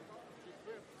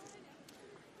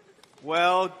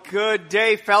Well, good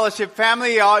day, Fellowship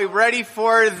family. Are you ready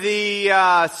for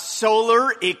the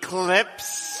solar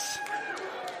eclipse?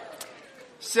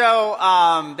 So,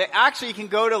 actually you can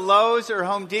go to Lowe's or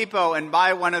Home Depot and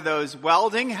buy one of those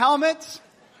welding helmets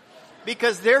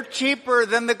because they're cheaper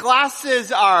than the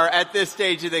glasses are at this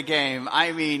stage of the game.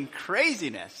 I mean,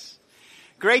 craziness.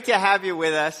 Great to have you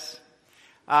with us.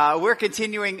 We're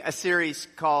continuing a series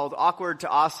called Awkward to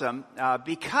Awesome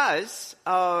because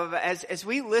of, as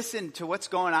we listen to what's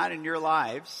going on in your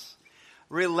lives,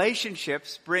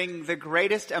 relationships bring the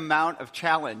greatest amount of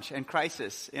challenge and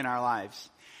crisis in our lives.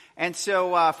 And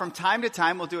so from time to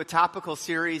time, we'll do a topical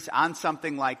series on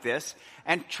something like this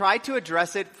and try to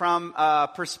address it from a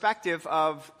perspective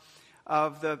of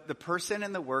the person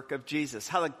and the work of Jesus,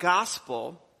 how the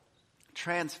gospel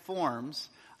transforms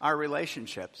our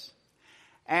relationships.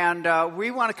 And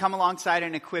we want to come alongside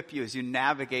and equip you as you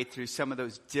navigate through some of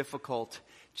those difficult,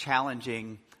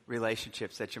 challenging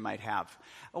relationships that you might have.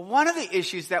 One of the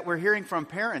issues that we're hearing from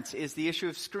parents is the issue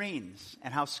of screens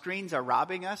and how screens are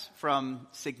robbing us from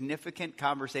significant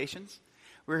conversations.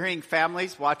 We're hearing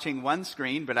families watching one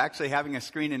screen, but actually having a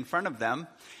screen in front of them.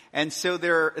 And so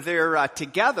they're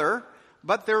together,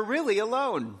 but they're really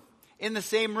alone in the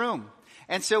same room.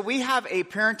 And so we have a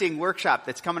parenting workshop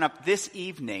that's coming up this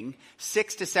evening,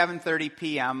 6 to 7:30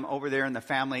 p.m. over there in the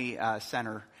Family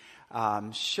Center.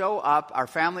 Show up. Our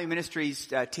Family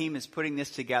Ministries team is putting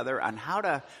this together on how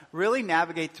to really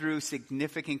navigate through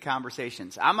significant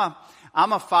conversations. I'm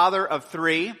a father of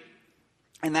 3,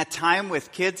 and that time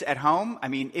with kids at home, I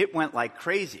mean, it went like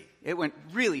crazy. It went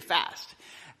really fast.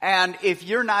 And if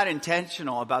you're not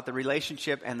intentional about the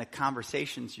relationship and the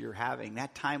conversations you're having,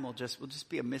 that time will just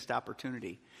be a missed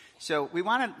opportunity. So we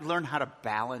want to learn how to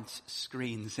balance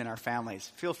screens in our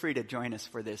families. Feel free to join us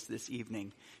for this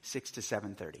evening, 6 to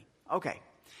 7:30. Okay,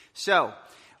 so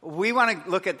we want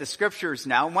to look at the scriptures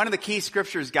now. One of the key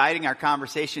scriptures guiding our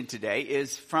conversation today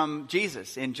is from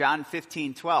Jesus in John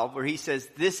 15:12, where he says,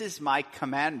 "This is my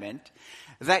commandment,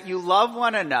 that you love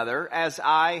one another as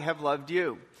I have loved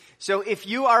you." So if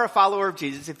you are a follower of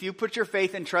Jesus, if you put your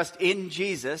faith and trust in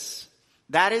Jesus,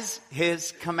 that is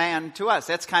his command to us.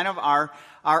 That's kind of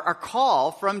our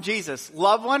call from Jesus.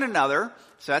 Love one another,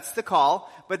 so that's the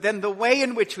call. But then the way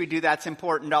in which we do that's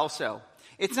important also.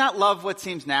 It's not love what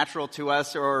seems natural to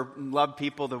us or love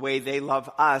people the way they love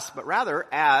us, but rather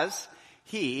as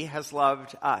he has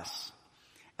loved us.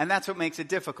 And that's what makes it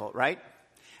difficult, right?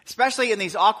 Especially in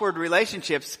these awkward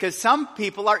relationships, because some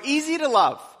people are easy to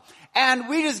love. And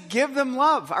we just give them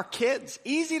love. Our kids,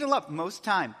 easy to love most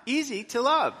time. Easy to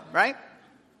love, right?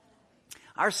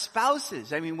 Our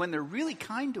spouses, I mean, when they're really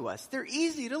kind to us, they're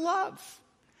easy to love.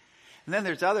 And then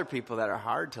there's other people that are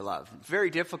hard to love. It's very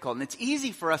difficult. And it's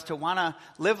easy for us to want to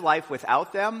live life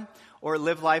without them or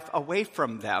live life away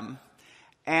from them.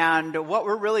 And what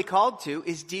we're really called to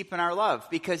is deepen our love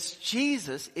because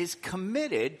Jesus is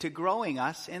committed to growing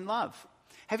us in love.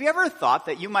 Have you ever thought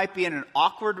that you might be in an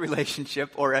awkward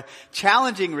relationship or a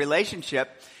challenging relationship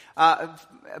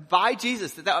by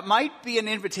Jesus? That might be an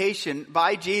invitation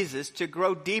by Jesus to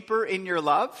grow deeper in your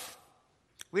love?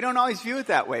 We don't always view it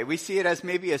that way. We see it as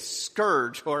maybe a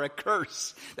scourge or a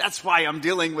curse. That's why I'm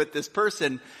dealing with this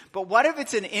person. But what if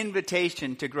it's an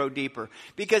invitation to grow deeper?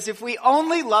 Because if we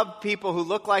only love people who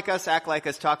look like us, act like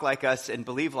us, talk like us, and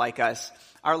believe like us,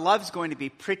 our love's going to be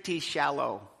pretty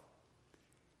shallow.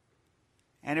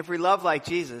 And if we love like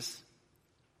Jesus,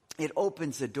 it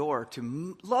opens the door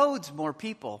to loads more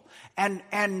people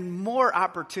and more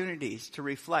opportunities to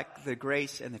reflect the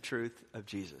grace and the truth of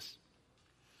Jesus.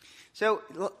 So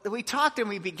we talked and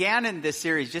we began in this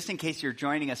series, just in case you're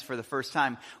joining us for the first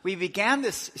time, we began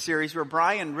this series where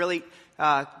Brian really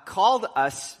called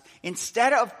us,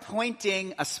 instead of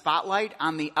pointing a spotlight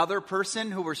on the other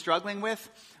person who we're struggling with,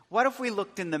 what if we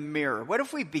looked in the mirror? What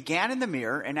if we began in the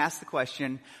mirror and asked the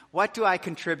question, what do I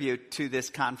contribute to this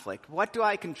conflict? What do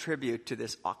I contribute to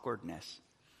this awkwardness?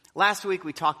 Last week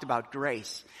we talked about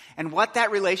grace. And what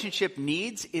that relationship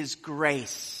needs is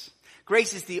grace.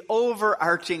 Grace is the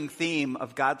overarching theme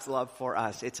of God's love for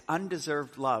us. It's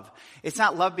undeserved love. It's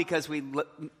not love because we,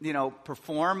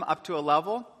 perform up to a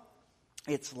level.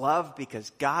 It's love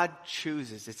because God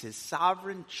chooses. It's his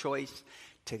sovereign choice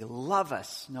to love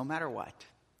us no matter what.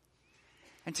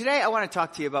 And today I want to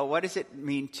talk to you about what does it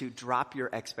mean to drop your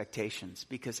expectations?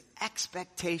 Because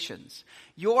expectations,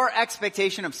 your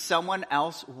expectation of someone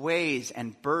else weighs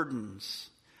and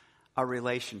burdens a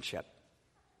relationship.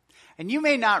 And you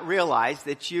may not realize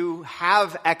that you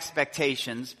have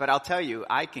expectations, but I'll tell you,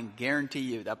 I can guarantee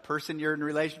you that person you're in a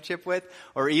relationship with,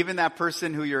 or even that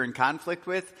person who you're in conflict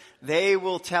with, they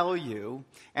will tell you,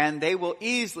 and they will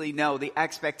easily know the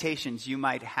expectations you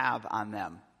might have on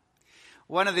them.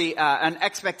 One of an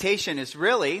expectation is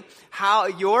really how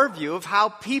your view of how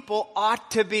people ought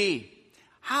to be.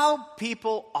 How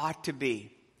people ought to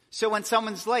be. So when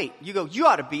someone's late, you go, you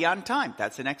ought to be on time.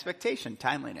 That's an expectation,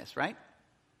 timeliness, right?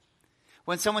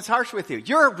 When someone's harsh with you,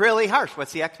 you're really harsh.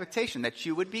 What's the expectation? That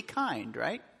you would be kind,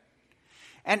 right?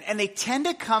 And they tend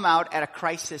to come out at a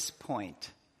crisis point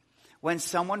when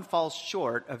someone falls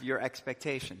short of your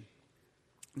expectation.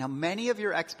 Now, many of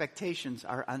your expectations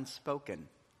are unspoken,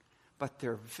 but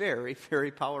they're very,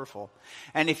 very powerful.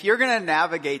 And if you're going to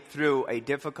navigate through a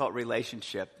difficult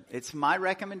relationship, it's my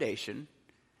recommendation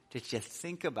to just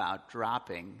think about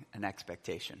dropping an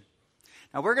expectation.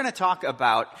 Now, we're going to talk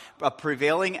about a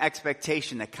prevailing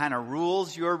expectation that kind of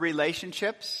rules your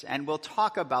relationships, and we'll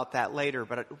talk about that later.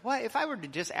 But if I were to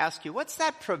just ask you, what's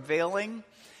that prevailing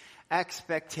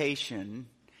expectation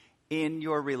in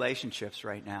your relationships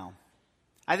right now?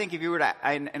 I think if you were to,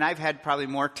 and I've had probably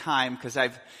more time because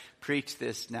I've preached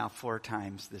this now 4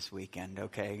 times this weekend,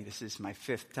 okay? This is my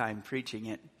 5th time preaching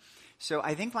it. So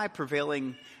I think my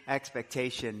prevailing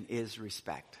expectation is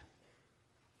respect.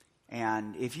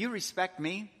 And if you respect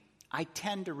me, I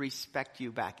tend to respect you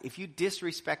back. If you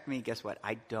disrespect me, guess what?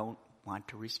 I don't want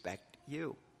to respect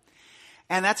you.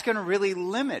 And that's going to really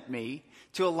limit me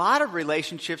to a lot of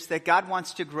relationships that God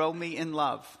wants to grow me in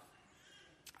love.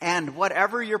 And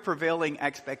whatever your prevailing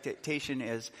expectation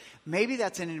is, maybe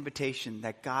that's an invitation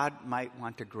that God might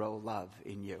want to grow love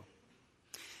in you.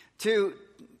 To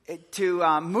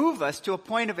move us to a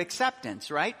point of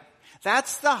acceptance, right?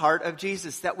 That's the heart of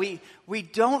Jesus, that we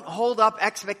don't hold up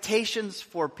expectations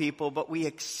for people, but we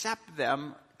accept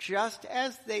them just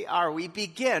as they are. We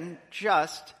begin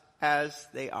just as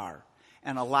they are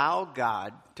and allow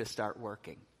God to start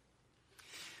working.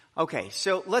 Okay,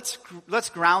 so let's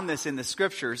ground this in the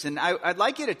scriptures, and I'd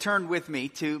like you to turn with me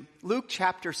to Luke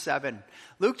chapter 7.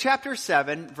 Luke chapter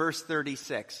 7, verse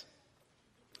 36.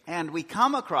 And we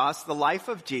come across the life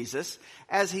of Jesus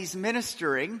as he's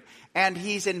ministering, and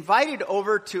he's invited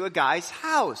over to a guy's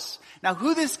house. Now,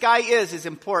 who this guy is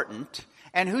important,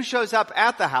 and who shows up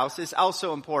at the house is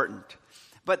also important.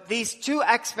 But these two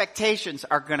expectations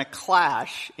are going to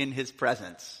clash in his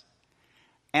presence.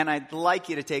 And I'd like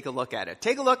you to take a look at it.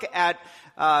 Take a look at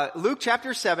Luke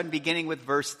chapter 7, beginning with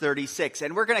verse 36.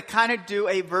 And we're going to kind of do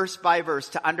a verse by verse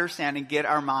to understand and get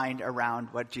our mind around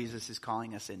what Jesus is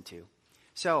calling us into.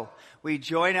 So, we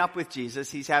join up with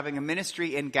Jesus. He's having a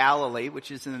ministry in Galilee,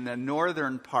 which is in the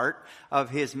northern part of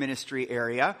his ministry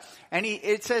area. And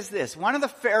it says this, one of the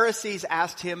Pharisees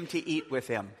asked him to eat with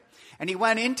him. And he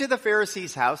went into the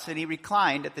Pharisee's house and he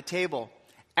reclined at the table.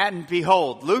 And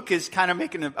behold, Luke is kind of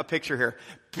making a picture here.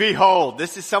 Behold,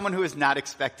 this is someone who is not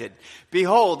expected.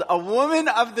 Behold, a woman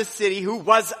of the city who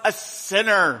was a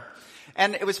sinner.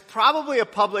 And it was probably a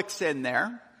public sin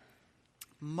there.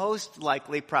 Most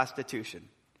likely prostitution.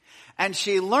 And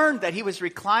she learned that he was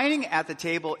reclining at the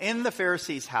table in the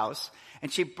Pharisee's house,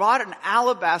 and she brought an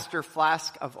alabaster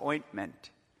flask of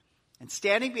ointment. And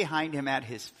standing behind him at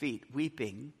his feet,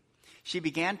 weeping, she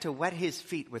began to wet his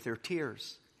feet with her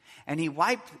tears. And he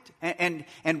wiped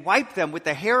them with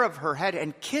the hair of her head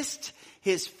and kissed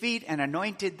his feet and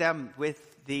anointed them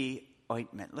with the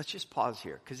ointment. Let's just pause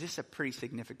here, because this is a pretty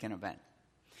significant event.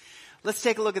 Let's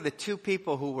take a look at the two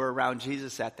people who were around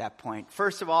Jesus at that point.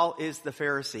 First of all is the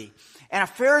Pharisee. And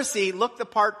a Pharisee looked the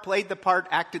part, played the part,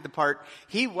 acted the part.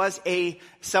 He was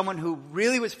someone who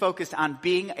really was focused on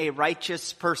being a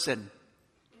righteous person.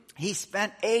 He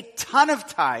spent a ton of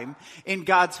time in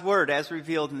God's Word as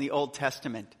revealed in the Old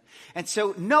Testament. And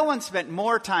so no one spent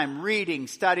more time reading,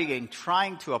 studying,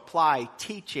 trying to apply,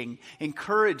 teaching,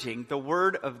 encouraging the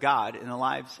Word of God in the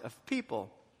lives of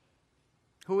people.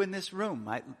 Who in this room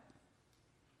might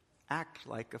act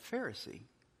like a Pharisee?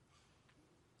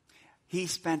 He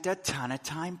spent a ton of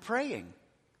time praying.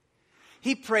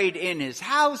 He prayed in his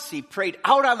house. He prayed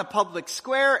out on the public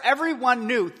square. Everyone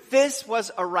knew this was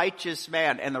a righteous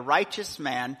man. And the righteous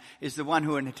man is the one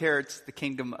who inherits the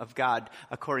kingdom of God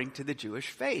according to the Jewish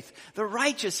faith. The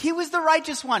righteous. He was the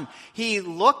righteous one. He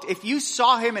looked, if you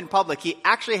saw him in public, he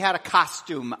actually had a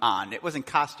costume on. It wasn't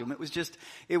costume. It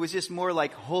was just more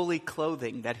like holy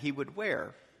clothing that he would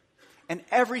wear. And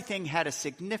everything had a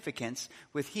significance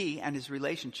with he and his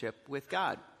relationship with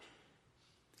God.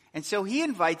 And so he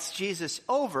invites Jesus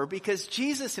over because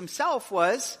Jesus himself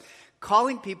was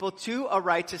calling people to a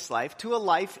righteous life, to a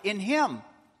life in him.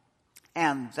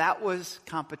 And that was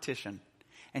competition.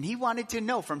 And he wanted to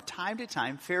know from time to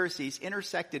time, Pharisees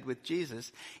intersected with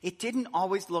Jesus. It didn't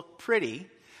always look pretty,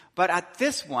 but at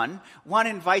this one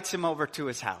invites him over to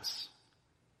his house.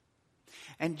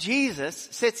 And Jesus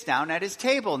sits down at his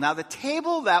table. Now, the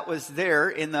table that was there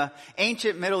in the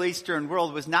ancient Middle Eastern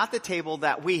world was not the table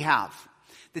that we have.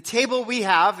 The table we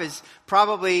have is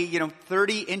probably,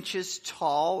 30 inches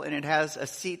tall, and it has a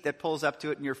seat that pulls up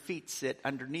to it, and your feet sit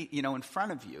underneath, in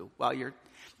front of you while you're.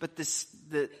 But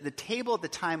the table at the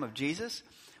time of Jesus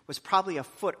was probably a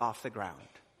foot off the ground.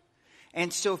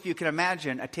 And so if you can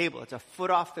imagine a table, it's a foot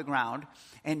off the ground,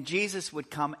 and Jesus would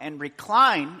come and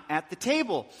recline at the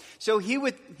table. So he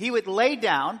would lay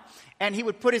down, and he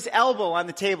would put his elbow on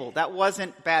the table. That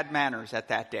wasn't bad manners at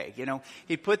that day.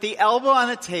 He'd put the elbow on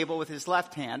the table with his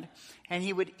left hand, and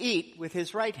he would eat with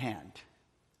his right hand.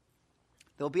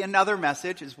 There'll be another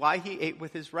message is why he ate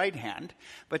with his right hand,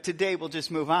 but today we'll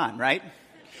just move on, right?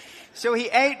 So he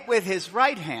ate with his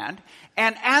right hand,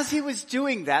 and as he was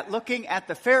doing that, looking at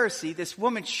the Pharisee, this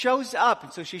woman shows up,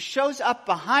 and so she shows up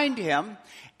behind him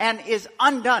and is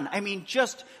undone.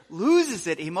 Just loses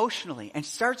it emotionally and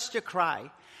starts to cry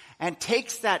and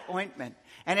takes that ointment.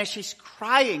 And as she's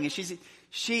crying, and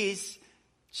she's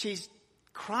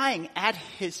crying at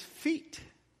his feet.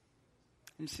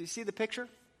 And so you see the picture?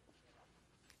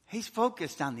 He's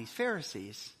focused on these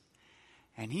Pharisees,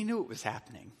 and he knew it was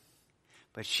happening.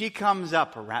 But she comes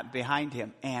up behind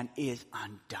him and is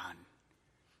undone.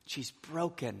 She's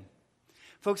broken.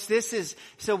 Folks, this is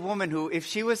a woman who, if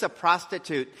she was a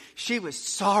prostitute, she was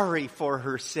sorry for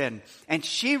her sin. And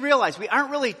she realized, we aren't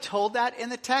really told that in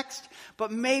the text,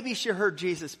 but maybe she heard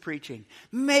Jesus preaching.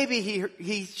 Maybe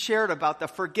he shared about the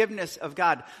forgiveness of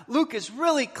God. Luke is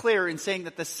really clear in saying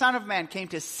that the Son of Man came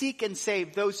to seek and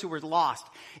save those who were lost.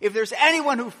 If there's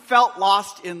anyone who felt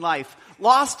lost in life,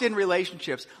 lost in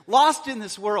relationships, lost in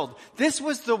this world, this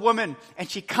was the woman. And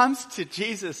she comes to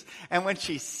Jesus, and when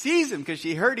she sees him, because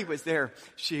she heard he was there,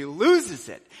 she loses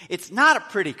it. It's not a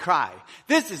pretty cry.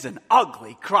 This is an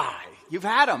ugly cry. You've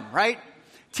had them, right?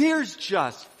 Tears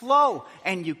just flow,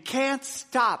 and you can't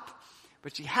stop.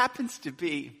 But she happens to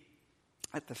be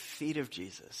at the feet of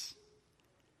Jesus.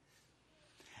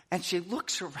 And she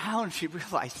looks around, she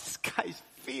realizes this guy's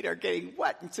feet are getting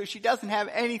wet, and so she doesn't have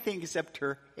anything except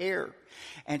her hair.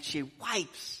 And she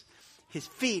wipes his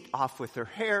feet off with her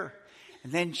hair,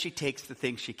 and then she takes the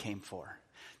thing she came for.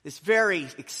 This very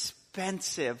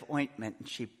expensive ointment, and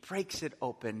she breaks it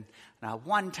open in a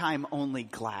one-time only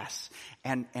glass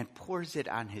and pours it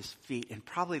on his feet, and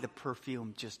probably the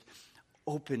perfume just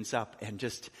opens up and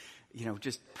just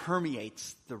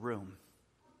permeates the room.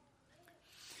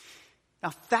 Now,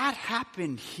 if that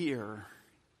happened here,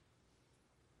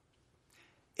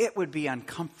 it would be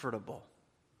uncomfortable.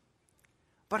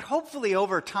 But hopefully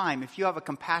over time, if you have a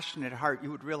compassionate heart, you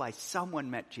would realize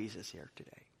someone met Jesus here today.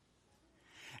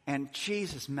 And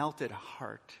Jesus melted a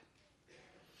heart.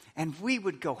 And we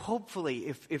would go, hopefully,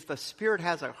 if the Spirit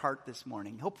has a heart this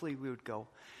morning, hopefully we would go,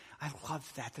 I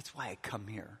love that. That's why I come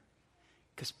here.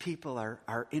 Because people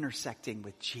are intersecting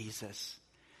with Jesus.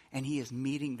 And he is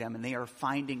meeting them, and they are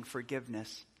finding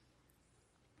forgiveness.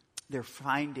 They're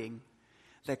finding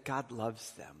that God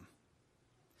loves them.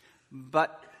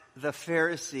 But the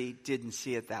Pharisee didn't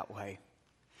see it that way.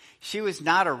 She was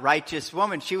not a righteous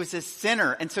woman. She was a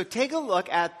sinner. And so take a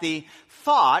look at the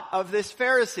thought of this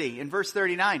Pharisee in verse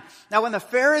 39. Now when the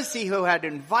Pharisee who had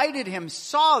invited him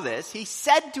saw this, he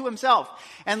said to himself,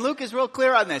 and Luke is real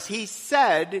clear on this, he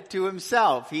said to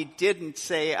himself, he didn't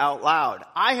say out loud,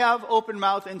 I have open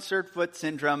mouth, insert foot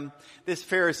syndrome. This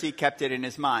Pharisee kept it in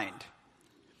his mind.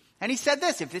 And he said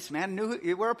this, if this man knew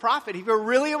he were a prophet, if he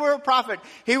really were a prophet,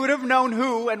 he would have known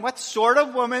who and what sort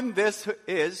of woman this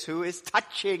is who is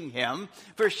touching him,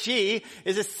 for she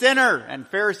is a sinner. And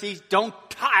Pharisees don't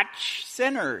touch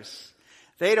sinners.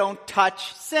 They don't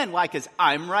touch sin. Why? Because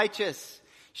I'm righteous.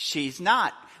 She's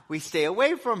not. We stay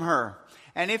away from her.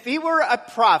 And if he were a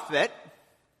prophet,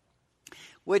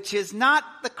 which is not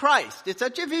the Christ, it's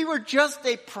such if he were just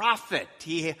a prophet,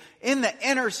 he in the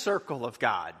inner circle of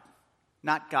God,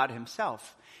 not God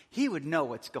himself, he would know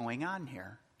what's going on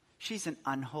here. She's an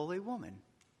unholy woman.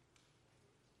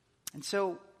 And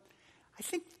so I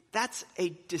think that's a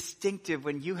distinctive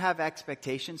when you have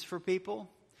expectations for people.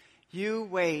 You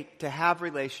wait to have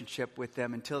relationship with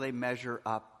them until they measure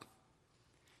up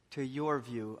to your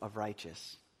view of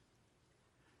righteous.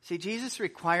 See, Jesus'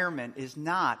 requirement is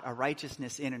not a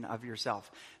righteousness in and of yourself.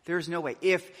 There's no way.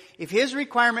 If his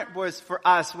requirement was for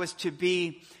us was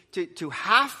to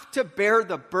have to bear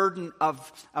the burden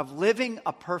of living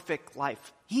a perfect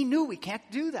life, he knew we can't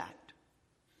do that.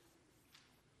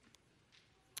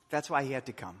 That's why he had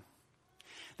to come.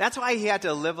 That's why he had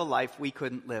to live a life we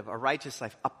couldn't live, a righteous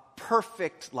life, a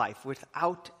perfect life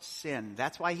without sin.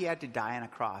 That's why he had to die on a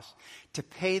cross, to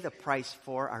pay the price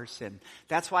for our sin.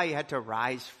 That's why he had to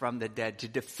rise from the dead, to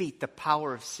defeat the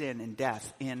power of sin and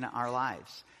death in our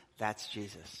lives. That's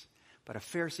Jesus. But a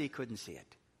Pharisee couldn't see it.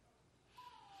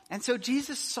 And so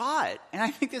Jesus saw it. And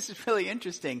I think this is really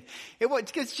interesting.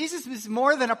 Because Jesus is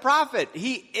more than a prophet.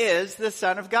 He is the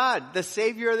Son of God, the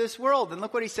Savior of this world. And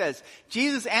look what he says.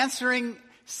 Jesus answering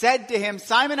said to him,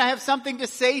 Simon, I have something to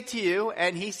say to you.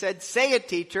 And he said, say it,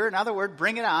 teacher. In other words,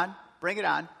 bring it on. Bring it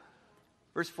on.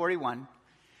 Verse 41.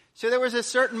 So there was a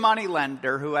certain money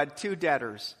lender who had 2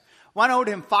 debtors. One owed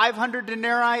him 500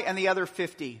 denarii and the other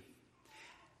 50.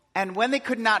 And when they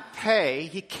could not pay,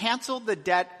 he canceled the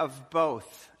debt of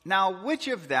both. Now, which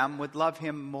of them would love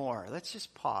him more? Let's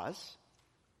just pause.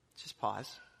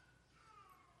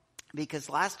 Because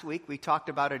last week we talked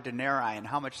about a denarii and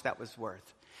how much that was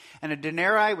worth. And a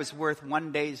denarii was worth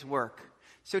 1 day's work.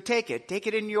 So take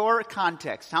it in your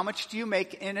context. How much do you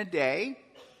make in a day?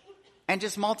 And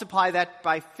just multiply that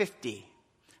by 50.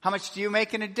 How much do you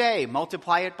make in a day?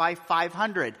 Multiply it by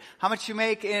 500. How much you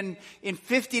make in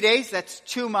 50 days? That's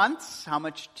 2 months. How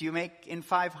much do you make in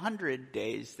 500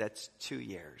 days? That's 2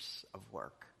 years of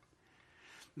work.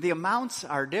 The amounts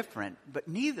are different, but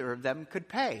neither of them could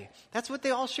pay. That's what they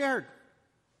all shared.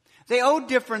 They owed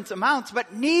different amounts,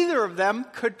 but neither of them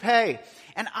could pay.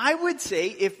 And I would say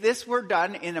if this were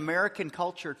done in American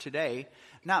culture today,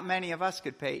 not many of us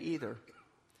could pay either.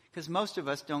 Because most of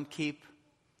us don't keep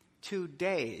 2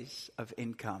 days of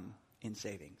income in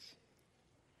savings.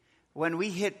 When we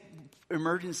hit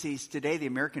emergencies today, the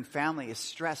American family is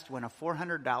stressed when a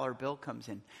 $400 bill comes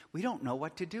in. We don't know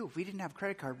what to do. If we didn't have a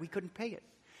credit card, we couldn't pay it.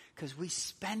 Because we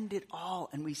spend it all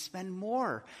and we spend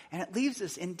more. And it leaves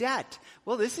us in debt.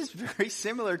 Well, this is very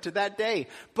similar to that day.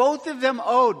 Both of them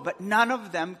owed, but none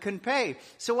of them can pay.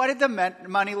 So what did the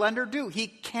money lender do? He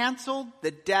canceled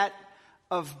the debt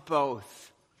of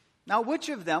both. Now, which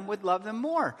of them would love them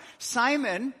more?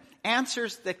 Simon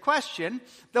answers the question,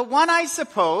 the one I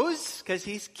suppose, because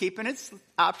he's keeping his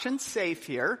options safe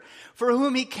here, for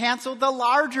whom he canceled the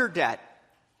larger debt.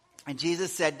 And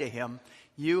Jesus said to him,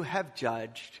 you have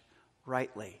judged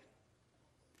rightly.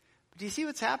 But do you see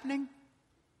what's happening?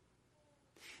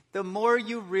 The more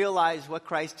you realize what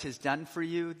Christ has done for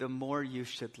you, the more you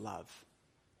should love.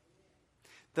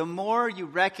 The more you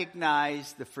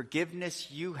recognize the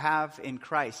forgiveness you have in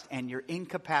Christ and your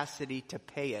incapacity to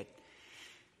pay it,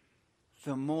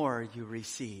 the more you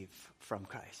receive from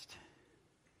Christ.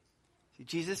 See,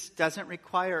 Jesus doesn't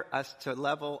require us to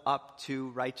level up to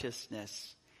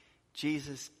righteousness.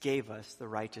 Jesus gave us the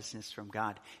righteousness from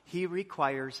God. He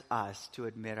requires us to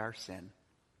admit our sin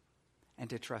and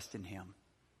to trust in Him.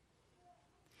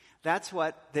 That's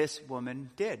what this woman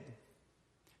did.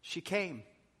 She came.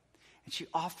 And she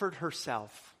offered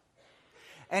herself.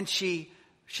 And she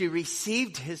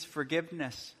received his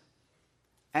forgiveness.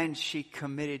 And she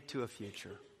committed to a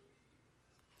future.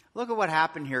 Look at what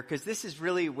happened here, because this is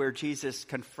really where Jesus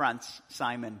confronts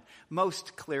Simon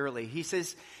most clearly. He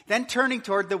says, then turning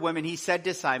toward the woman, he said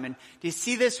to Simon, do you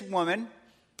see this woman?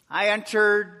 I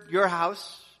entered your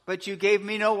house, but you gave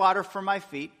me no water for my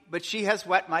feet. But she has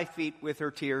wet my feet with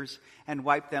her tears and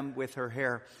wiped them with her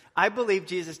hair. I believe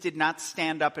Jesus did not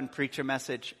stand up and preach a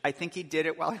message. I think he did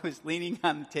it while he was leaning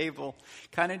on the table,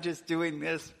 kind of just doing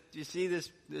this. Do you see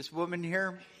this woman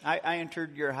here? I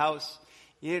entered your house.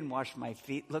 You didn't wash my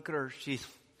feet. Look at her. She's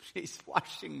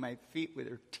washing my feet with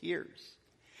her tears.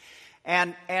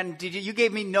 And you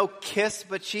gave me no kiss,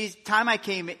 but time I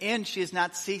came in, she has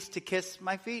not ceased to kiss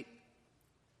my feet.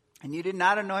 And you did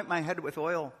not anoint my head with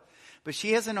oil, but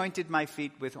she has anointed my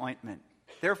feet with ointment.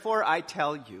 Therefore I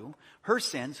tell you, her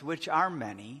sins, which are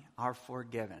many, are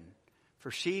forgiven.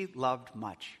 For she loved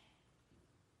much.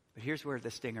 But here's where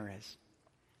the stinger is.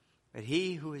 But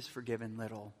he who is forgiven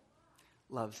little,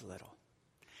 loves little.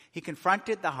 He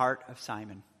confronted the heart of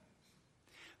Simon,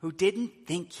 who didn't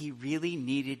think he really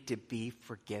needed to be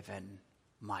forgiven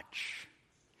much.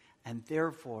 And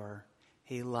therefore,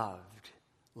 he loved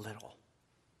little.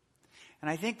 And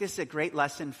I think this is a great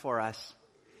lesson for us.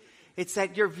 It's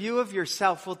that your view of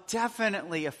yourself will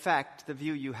definitely affect the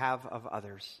view you have of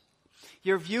others.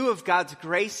 Your view of God's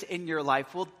grace in your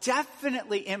life will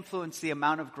definitely influence the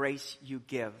amount of grace you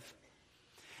give.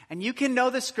 And you can know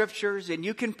the scriptures and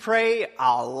you can pray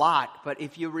a lot, but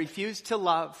if you refuse to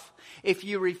love, if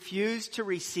you refuse to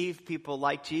receive people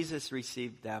like Jesus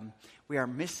received them, we are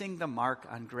missing the mark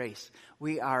on grace.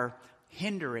 We are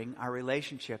hindering our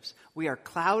relationships. We are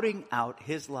clouding out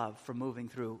His love from moving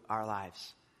through our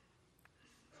lives.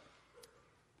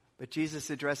 But Jesus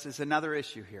addresses another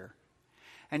issue here.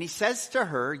 And he says to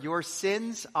her, your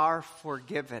sins are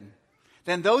forgiven.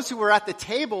 Then those who were at the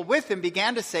table with him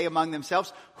began to say among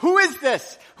themselves, who is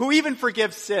this who even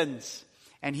forgives sins?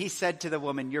 And he said to the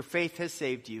woman, your faith has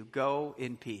saved you. Go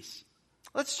in peace.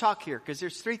 Let's talk here, because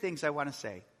there's 3 things I want to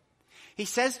say. He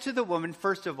says to the woman,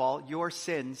 first of all, your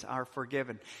sins are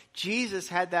forgiven. Jesus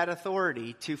had that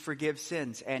authority to forgive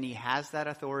sins, and he has that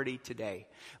authority today.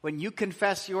 When you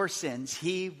confess your sins,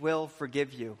 he will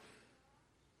forgive you.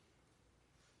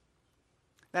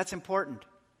 That's important.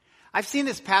 I've seen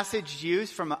this passage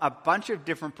used from a bunch of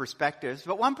different perspectives,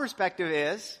 but one perspective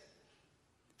is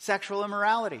sexual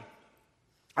immorality.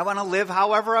 I want to live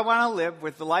however I want to live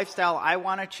with the lifestyle I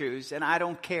want to choose, and I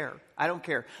don't care. I don't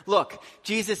care. Look,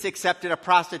 Jesus accepted a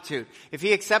prostitute. If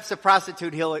he accepts a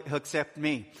prostitute, he'll accept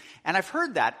me. And I've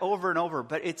heard that over and over,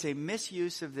 but it's a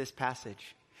misuse of this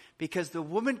passage. Because the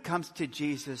woman comes to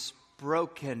Jesus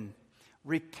broken,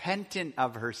 repentant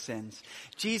of her sins.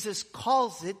 Jesus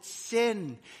calls it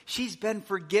sin. She's been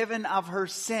forgiven of her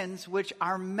sins, which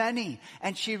are many.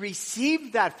 And she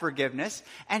received that forgiveness,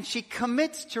 and she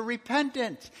commits to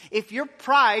repentance. If you're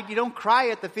pride, you don't cry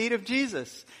at the feet of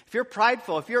Jesus. If you're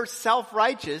prideful, if you're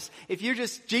self-righteous, if you're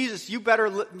just, Jesus, you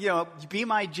better, be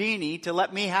my genie to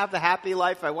let me have the happy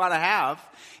life I want to have.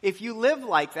 If you live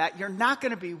like that, you're not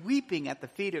going to be weeping at the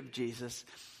feet of Jesus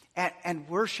and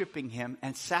worshiping him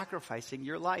and sacrificing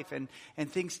your life and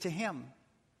things to him.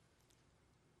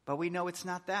 But we know it's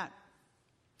not that.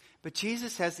 But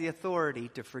Jesus has the authority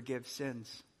to forgive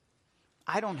sins.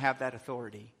 I don't have that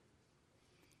authority.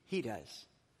 He does.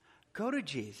 Go to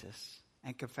Jesus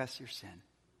and confess your sin.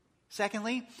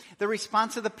 Secondly, the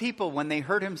response of the people when they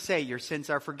heard him say, your sins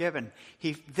are forgiven.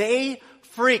 They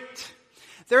freaked.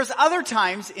 There's other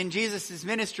times in Jesus'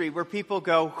 ministry where people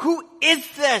go, who is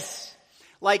this?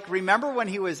 Like, remember when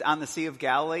he was on the Sea of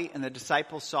Galilee and the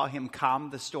disciples saw him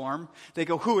calm the storm? They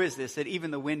go, who is this? That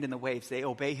even the wind and the waves, they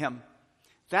obey him.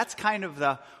 That's kind of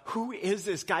the, who is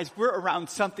this? Guys, we're around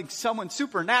someone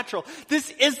supernatural. This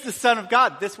is the Son of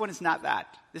God. This one is not that.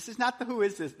 This is not the who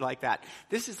is this like that.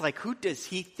 This is like, who does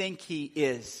he think he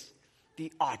is?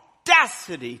 The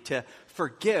audacity to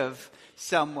forgive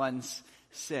someone's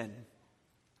sin.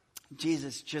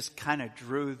 Jesus just kind of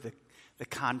drew the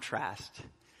contrast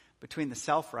between the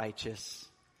self-righteous,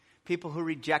 people who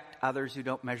reject others who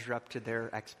don't measure up to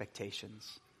their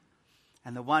expectations,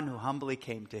 and the one who humbly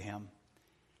came to him,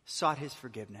 sought his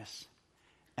forgiveness,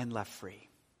 and left free.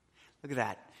 Look at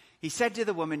that. He said to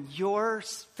the woman, your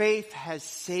faith has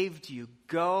saved you.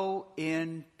 Go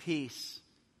in peace.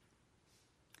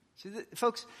 So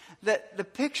folks, the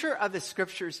picture of the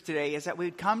scriptures today is that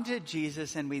we'd come to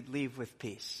Jesus and we'd leave with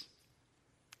peace.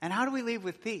 And how do we leave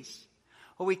with peace?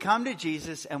 Well, we come to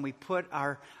Jesus and we put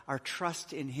our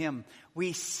trust in him.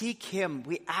 We seek him.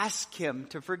 We ask him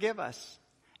to forgive us.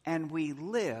 And we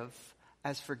live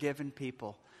as forgiven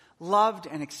people, loved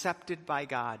and accepted by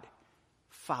God,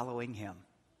 following him.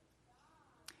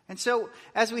 And so,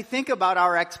 as we think about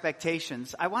our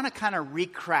expectations, I want to kind of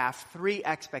recraft 3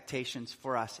 expectations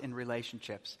for us in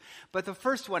relationships. But the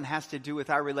first one has to do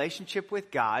with our relationship with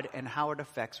God and how it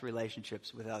affects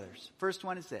relationships with others. First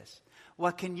one is this.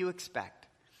 What can you expect?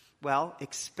 Well,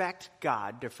 expect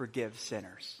God to forgive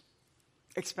sinners.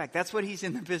 Expect. That's what he's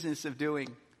in the business of doing.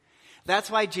 That's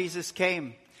why Jesus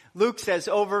came. Luke says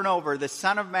over and over, the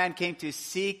Son of Man came to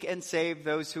seek and save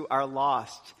those who are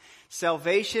lost.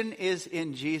 Salvation is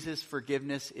in Jesus.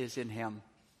 Forgiveness is in him.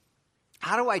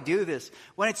 How do I do this?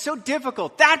 When it's so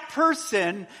difficult, that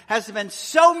person has been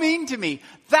so mean to me.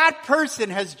 That person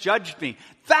has judged me.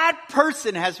 That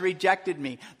person has rejected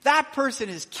me. That person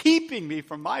is keeping me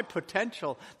from my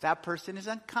potential. That person is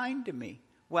unkind to me.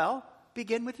 Well,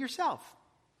 begin with yourself.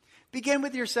 Begin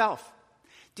with yourself.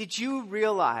 Did you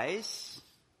realize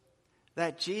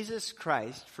that Jesus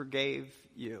Christ forgave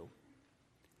you?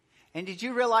 And did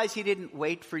you realize he didn't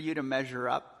wait for you to measure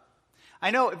up? I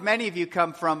know many of you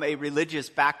come from a religious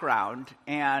background,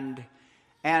 and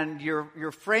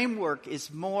your framework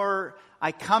is more,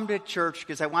 I come to church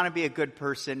because I want to be a good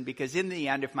person, because in the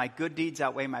end, if my good deeds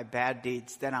outweigh my bad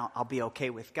deeds, then I'll be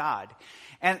okay with God.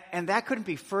 And that couldn't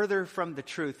be further from the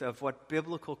truth of what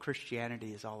biblical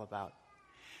Christianity is all about.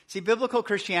 See, biblical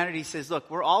Christianity says,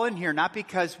 look, we're all in here not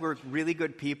because we're really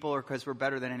good people or because we're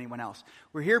better than anyone else.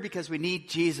 We're here because we need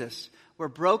Jesus. We're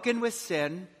broken with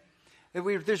sin.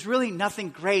 There's really nothing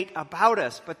great about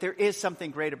us, but there is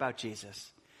something great about Jesus,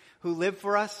 who lived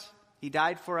for us, he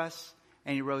died for us,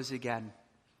 and he rose again.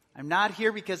 I'm not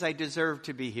here because I deserve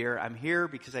to be here. I'm here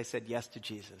because I said yes to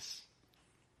Jesus.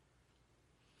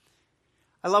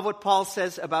 I love what Paul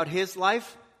says about his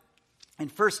life. In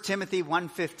 1 Timothy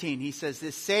 1:15, he says,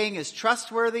 this saying is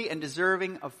trustworthy and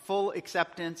deserving of full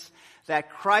acceptance, that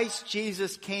Christ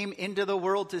Jesus came into the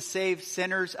world to save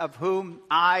sinners, of whom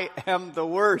I am the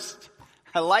worst.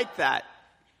 I like that,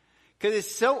 because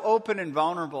it's so open and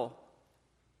vulnerable.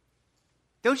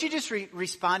 Don't you just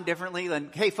respond differently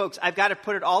than, hey folks, I've got to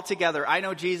put it all together. I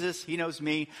know Jesus, he knows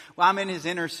me. Well, I'm in his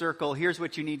inner circle. Here's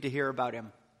what you need to hear about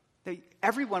him.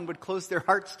 Everyone would close their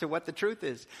hearts to what the truth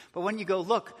is. But when you go,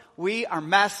 look, we are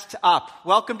messed up.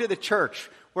 Welcome to the church.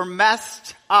 We're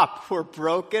messed up. We're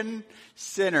broken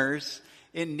sinners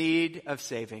in need of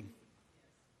saving.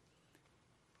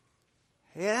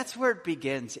 Yeah, that's where it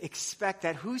begins. Expect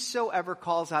that whosoever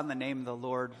calls on the name of the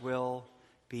Lord will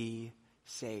be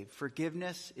saved.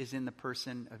 Forgiveness is in the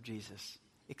person of Jesus.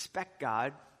 Expect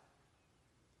God.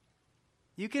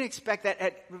 You can expect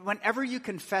that whenever you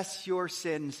confess your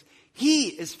sins, he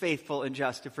is faithful and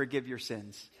just to forgive your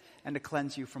sins and to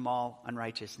cleanse you from all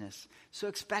unrighteousness. So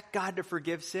expect God to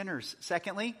forgive sinners.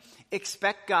 Secondly,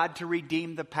 expect God to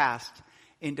redeem the past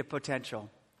into potential.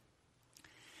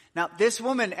 Now, this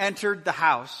woman entered the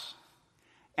house,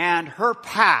 and her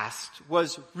past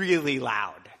was really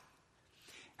loud.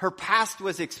 Her past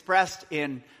was expressed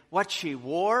in what she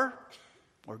wore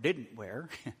or didn't wear.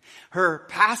 Her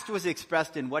past was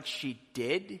expressed in what she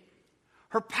did.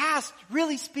 Her past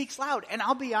really speaks loud. And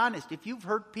I'll be honest, if you've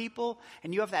hurt people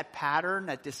and you have that pattern,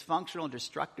 that dysfunctional,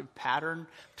 destructive pattern,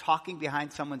 talking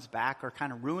behind someone's back or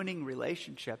kind of ruining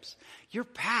relationships, your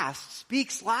past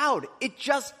speaks loud. It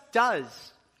just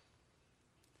does.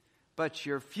 But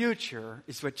your future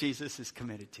is what Jesus is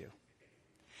committed to.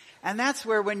 And that's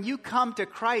where when you come to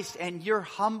Christ and you're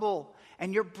humble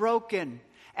and you're broken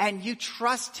and you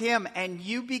trust him and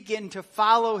you begin to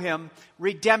follow him,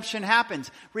 redemption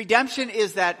happens. Redemption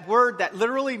is that word that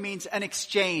literally means an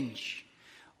exchange.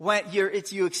 When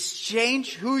you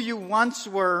exchange who you once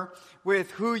were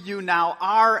with who you now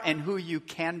are and who you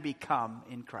can become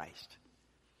in Christ.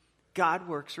 God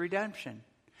works redemption.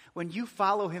 When you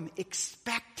follow him,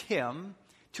 expect him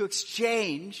to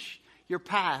exchange your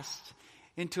past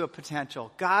into a potential.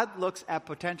 God looks at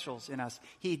potentials in us.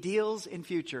 He deals in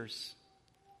futures.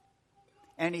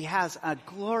 And he has a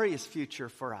glorious future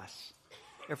for us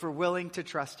if we're willing to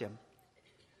trust him.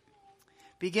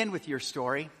 Begin with your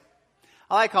story.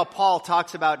 I like how Paul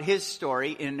talks about his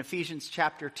story in Ephesians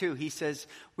chapter 2. He says,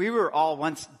 we were all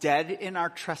once dead in our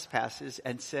trespasses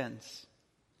and sins.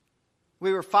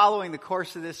 We were following the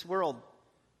course of this world.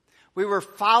 We were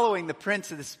following the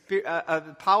prince of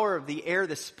the power of the air,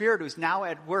 the spirit who's now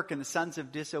at work in the sons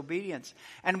of disobedience.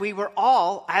 And we were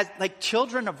all like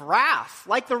children of wrath,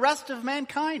 like the rest of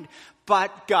mankind.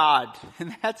 But God,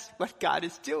 and that's what God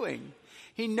is doing.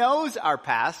 He knows our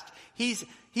past.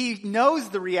 He knows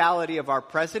the reality of our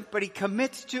present, but he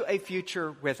commits to a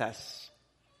future with us.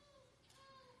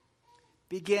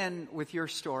 Begin with your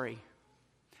story.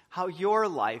 How your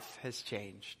life has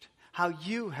changed. How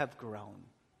you have grown.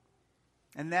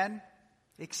 And then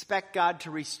expect God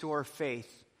to restore faith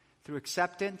through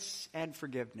acceptance and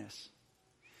forgiveness.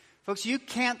 Folks, you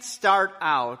can't start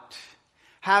out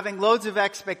having loads of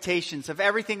expectations of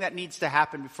everything that needs to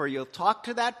happen before you'll talk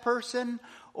to that person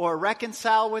or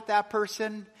reconcile with that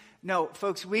person. No,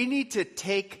 folks, we need to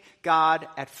take God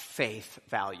at faith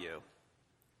value.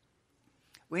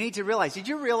 We need to realize, did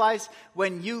you realize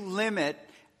when you limit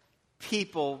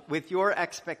people with your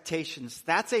expectations,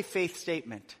 that's a faith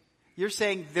statement. You're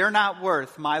saying they're not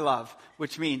worth my love,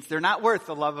 which means they're not worth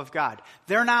the love of God.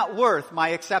 They're not worth my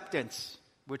acceptance,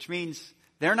 which means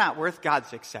they're not worth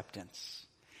God's acceptance.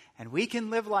 And we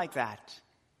can live like that,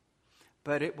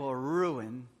 but it will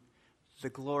ruin the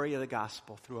glory of the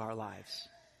gospel through our lives.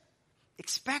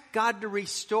 Expect God to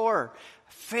restore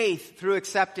faith through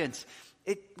acceptance.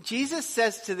 Jesus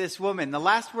says to this woman, the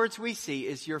last words we see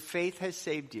is, your faith has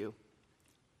saved you.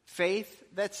 Faith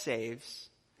that saves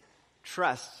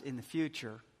trusts in the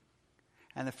future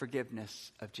and the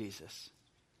forgiveness of Jesus.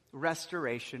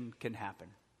 Restoration can happen.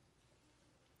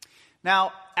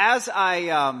 Now, as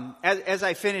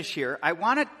I finish here, I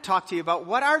want to talk to you about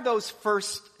what are those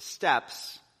first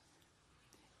steps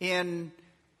in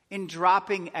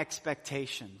dropping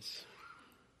expectations.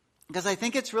 Because I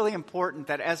think it's really important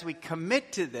that as we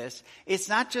commit to this, it's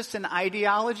not just an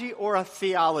ideology or a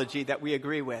theology that we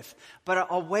agree with, but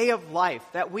a way of life,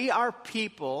 that we are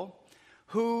people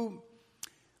who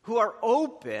are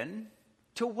open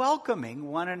to welcoming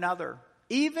one another,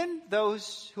 even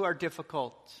those who are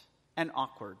difficult and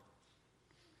awkward.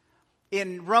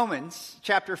 In Romans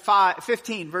chapter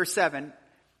 15, verse 7,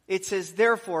 it says,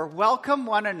 therefore, welcome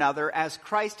one another as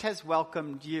Christ has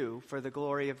welcomed you for the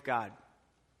glory of God.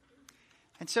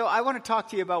 And so I want to talk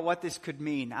to you about what this could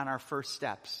mean on our first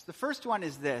steps. The first one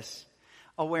is this: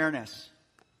 awareness.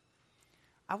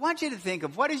 I want you to think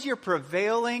of what is your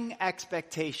prevailing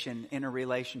expectation in a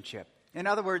relationship. In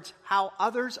other words, how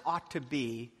others ought to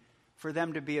be for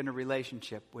them to be in a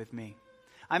relationship with me.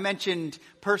 I mentioned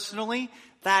personally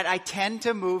that I tend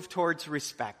to move towards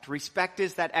respect. Respect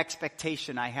is that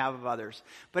expectation I have of others.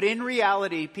 But in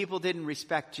reality, people didn't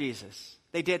respect Jesus.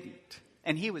 They didn't.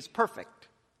 And he was perfect.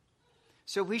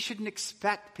 So we shouldn't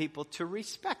expect people to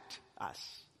respect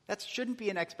us. That shouldn't be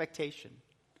an expectation.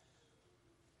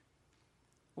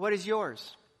 What is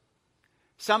yours?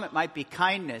 Some, it might be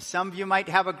kindness. Some of you might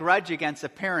have a grudge against a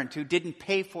parent who didn't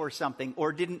pay for something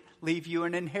or didn't leave you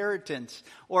an inheritance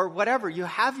or whatever. You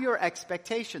have your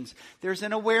expectations. There's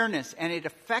an awareness, and it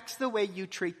affects the way you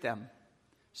treat them.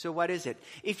 So what is it?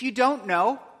 If you don't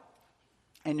know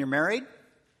and you're married,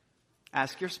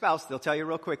 ask your spouse. They'll tell you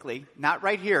real quickly. Not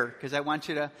right here, because I want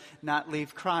you to not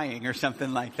leave crying or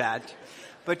something like that.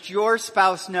 But your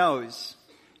spouse knows.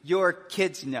 Your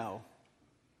kids know.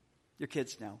 Your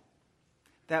kids know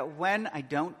that when I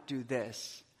don't do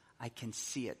this, I can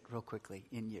see it real quickly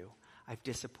in you. I've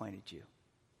disappointed you.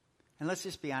 And let's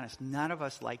just be honest. None of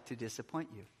us like to disappoint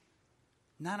you.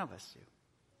 None of us do.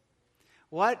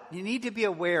 What you need to be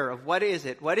aware of, what is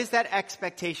it? What is that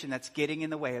expectation that's getting in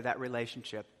the way of that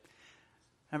relationship?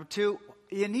 Number two,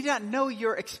 you need to know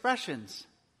your expressions.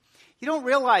 You don't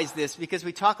realize this because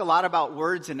we talk a lot about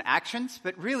words and actions,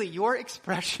 but really your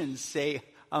expressions say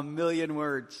a million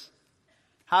words.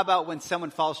 How about when someone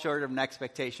falls short of an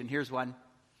expectation? Here's one.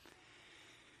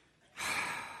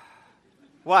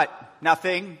 What?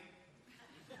 Nothing?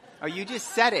 Oh, you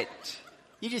just said it.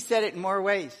 You just said it in more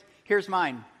ways. Here's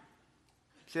mine.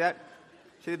 See that?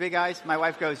 See the big eyes? My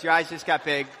wife goes, your eyes just got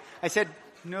big. I said,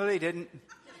 no, they didn't.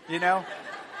 You know?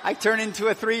 I turn into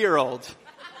a 3-year-old.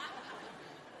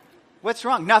 What's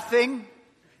wrong? Nothing.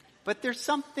 But there's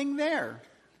something there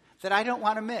that I don't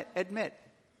want to admit.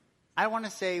 I want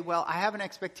to say, well, I have an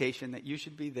expectation that you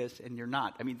should be this and you're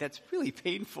not. I mean, that's really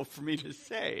painful for me to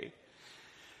say.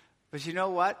 But you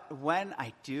know what? When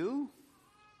I do,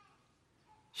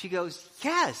 she goes,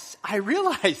 yes, I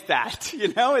realize that.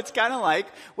 You know, it's kind of like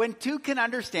when two can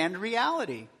understand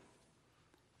reality.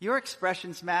 Your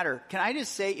expressions matter. Can I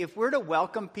just say, if we're to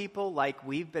welcome people like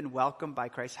we've been welcomed by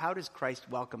Christ, how does Christ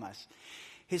welcome us?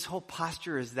 His whole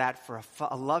posture is that for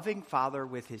a loving father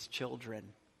with his children.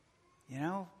 You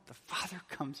know, the father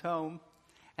comes home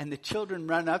and the children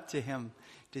run up to him.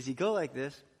 Does he go like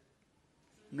this?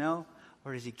 No.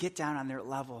 Or does he get down on their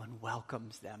level and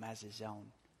welcomes them as his own?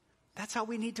 That's how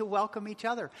we need to welcome each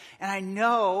other. And I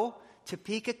know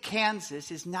Topeka,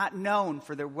 Kansas is not known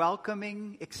for their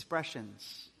welcoming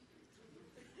expressions.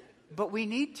 But we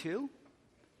need to.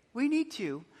 We need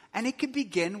to. And it could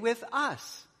begin with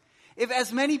us. If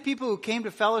as many people who came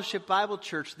to Fellowship Bible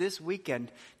Church this weekend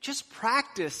just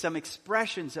practice some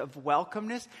expressions of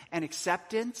welcomeness and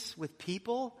acceptance with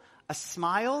people, a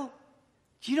smile,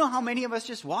 do you know how many of us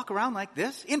just walk around like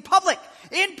this? In public!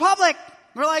 In public!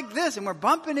 We're like this, and we're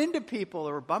bumping into people,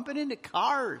 or we're bumping into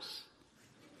cars.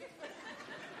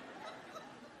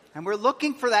 And we're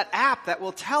looking for that app that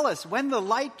will tell us when the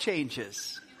light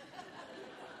changes.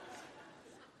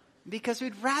 Because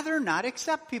we'd rather not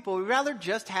accept people. We'd rather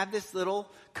just have this little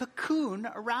cocoon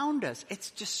around us.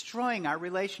 It's destroying our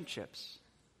relationships.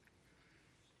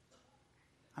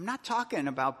 I'm not talking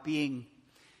about being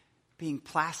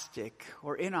plastic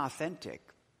or inauthentic.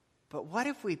 But what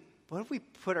if we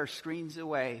put our screens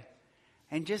away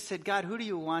and just said, God, who do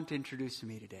you want to introduce to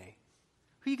me today?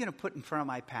 Who are you going to put in front of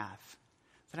my path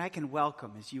that I can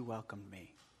welcome as you welcomed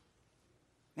me?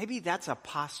 Maybe that's a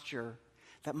posture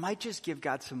that might just give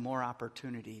God some more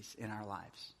opportunities in our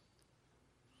lives.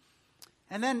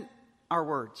 And then our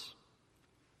words.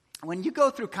 When you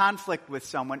go through conflict with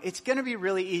someone, it's going to be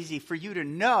really easy for you to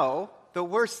know the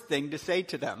worst thing to say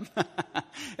to them.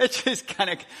 It's just kind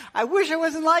of, I wish I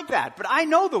wasn't like that, but I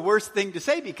know the worst thing to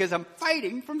say because I'm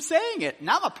fighting from saying it. And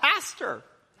I'm a pastor.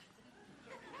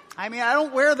 I mean, I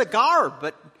don't wear the garb,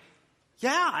 but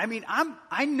yeah, I mean,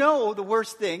 I know the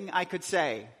worst thing I could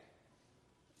say.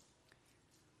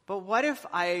 But what if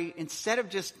I, instead of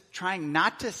just trying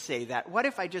not to say that, what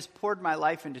if I just poured my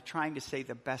life into trying to say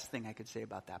the best thing I could say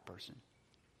about that person?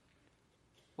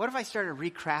 What if I started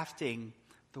recrafting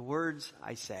the words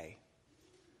I say?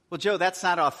 Well, Joe, that's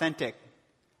not authentic.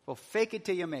 Well, fake it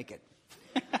till you make it.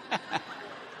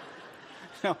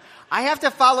 No, I have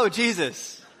to follow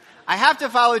Jesus. I have to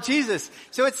follow Jesus.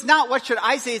 So it's not what should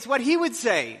I say, it's what he would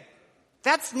say.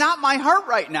 That's not my heart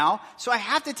right now, so I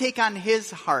have to take on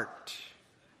his heart.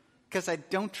 Because I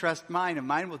don't trust mine, and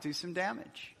mine will do some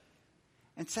damage.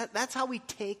 And so that's how we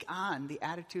take on the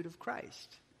attitude of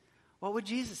Christ. What would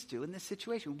Jesus do in this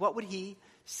situation? What would he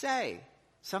say?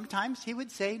 Sometimes he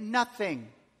would say nothing.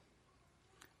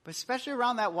 But especially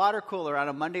around that water cooler on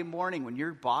a Monday morning when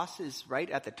your boss is right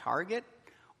at the target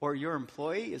or your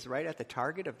employee is right at the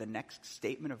target of the next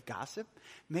statement of gossip,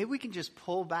 maybe we can just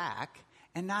pull back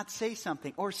and not say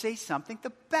something, or say something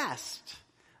the best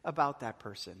about that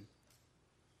person.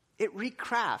 It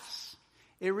recrafts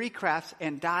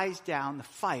and dies down the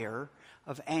fire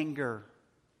of anger.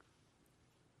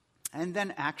 And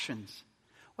then actions.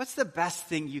 What's the best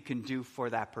thing you can do for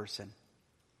that person?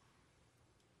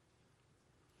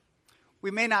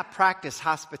 We may not practice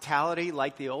hospitality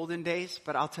like the olden days,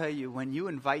 but I'll tell you, when you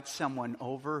invite someone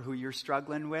over who you're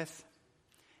struggling with,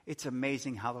 it's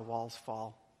amazing how the walls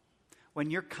fall. When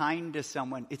you're kind to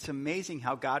someone, it's amazing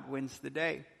how God wins the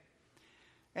day.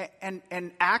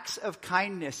 And acts of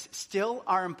kindness still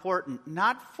are important,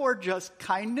 not for just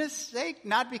kindness' sake,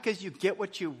 not because you get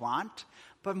what you want,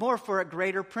 but more for a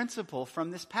greater principle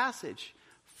from this passage.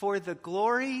 For the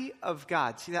glory of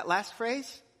God. See that last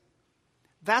phrase?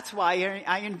 That's why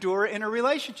I endure in a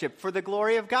relationship, for the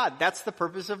glory of God. That's the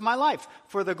purpose of my life,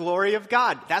 for the glory of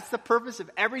God. That's the purpose of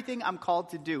everything I'm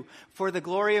called to do, for the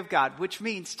glory of God, which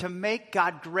means to make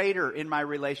God greater in my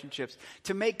relationships,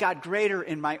 to make God greater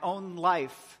in my own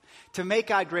life, to make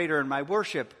God greater in my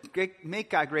worship,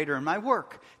 make God greater in my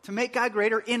work, to make God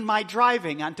greater in my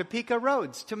driving on Topeka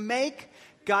roads, to make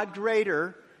God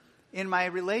greater in my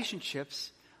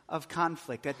relationships of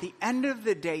conflict. At the end of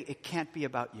the day, it can't be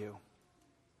about you.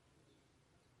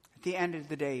 At the end of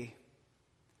the day,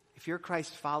 if you're a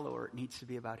Christ follower, it needs to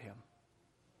be about him.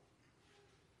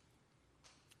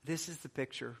 This is the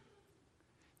picture.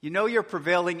 You know your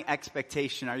prevailing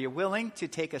expectation. Are you willing to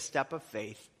take a step of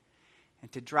faith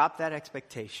and to drop that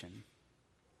expectation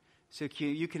so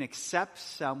you can accept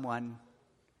someone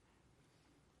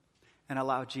and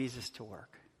allow Jesus to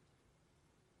work?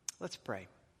 Let's pray.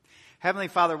 Heavenly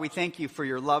Father, we thank you for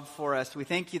your love for us. We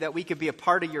thank you that we could be a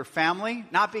part of your family,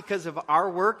 not because of our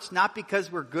works, not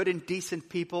because we're good and decent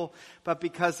people, but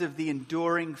because of the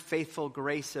enduring, faithful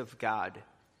grace of God.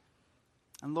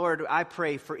 And Lord, I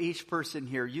pray for each person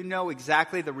here. You know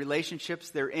exactly the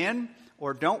relationships they're in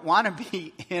or don't want to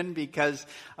be in because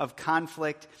of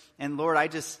conflict. And Lord,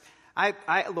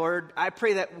 I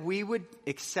pray that we would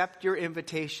accept your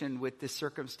invitation with this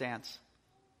circumstance,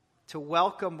 to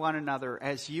welcome one another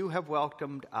as you have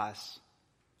welcomed us,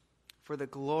 for the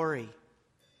glory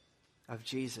of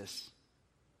Jesus.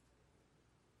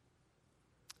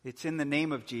 It's in the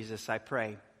name of Jesus I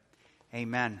pray.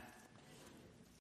 Amen.